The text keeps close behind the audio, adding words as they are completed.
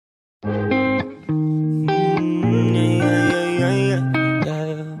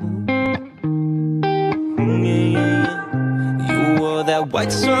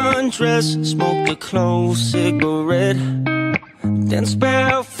sundress, smoked a clove cigarette, danced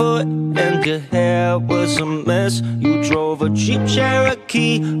barefoot and your hair was a mess. You drove a Jeep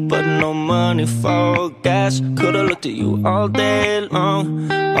Cherokee, but no money for gas. Could've looked at you all day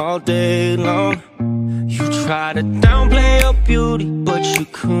long, all day long. You tried to downplay your beauty, but you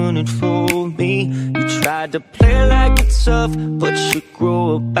couldn't fool me. You tried to play like it's tough, but you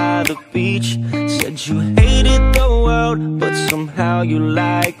grew up by the beach. Said you hated the world, but somehow you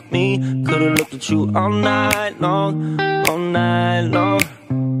like me. Could've looked at you all night long, all night long.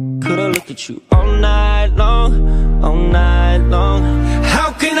 Could've looked at you all night long, all night long.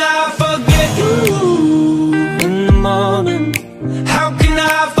 How can I forget you in the morning? How can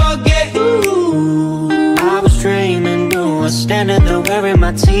I forget you? I was dreaming you were standing there wearing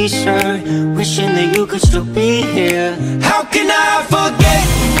my t-shirt, wishing that you could still be here. How can I forget?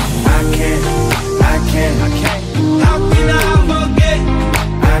 I can't. How can I forget?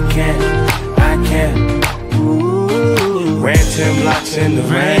 I can't. Ooh. Ran 10 blocks in the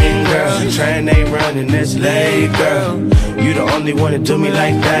rain, girl. Train ain't running, it's late, girl. You the only one to do me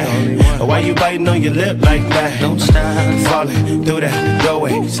like that. Why you biting on your lip like that? Don't stop falling through that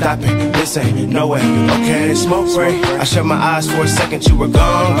doorway. Stop it, this ain't no way. Okay, smoke break. I shut my eyes for a second, you were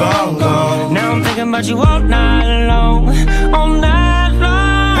gone, gone, gone. Now I'm thinking about you all night long, all night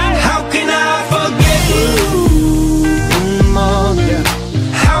long. How can I forget you in the morning?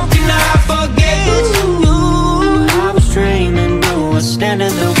 How can I forget you? I was dreaming you were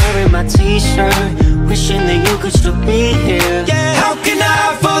standing there wearing my t-shirt, wishing that you could still be here. How can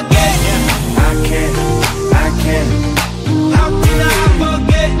I forget? I can't. How can I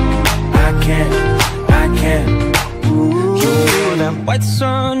forget? I can't. You wore that white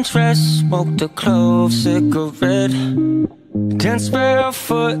sundress, smoked a clove cigarette, danced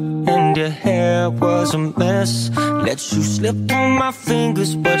barefoot and your hair was a mess. Let you slip through my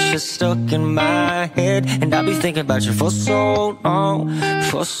fingers, but you're stuck in my head, and I'll be thinking about you for so long,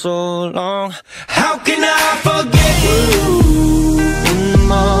 for so long. How can I forget you in the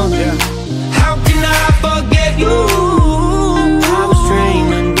morning? How can I forget you? I was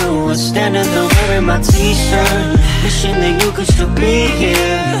dreaming you were standing there wearing my t-shirt, wishing that you could still be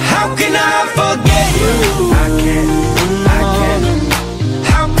here. How can I forget you? I can't.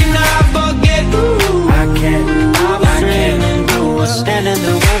 How can I forget you? I was dreaming you were standing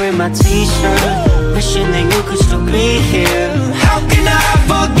there wearing my t-shirt, wishing that you could still be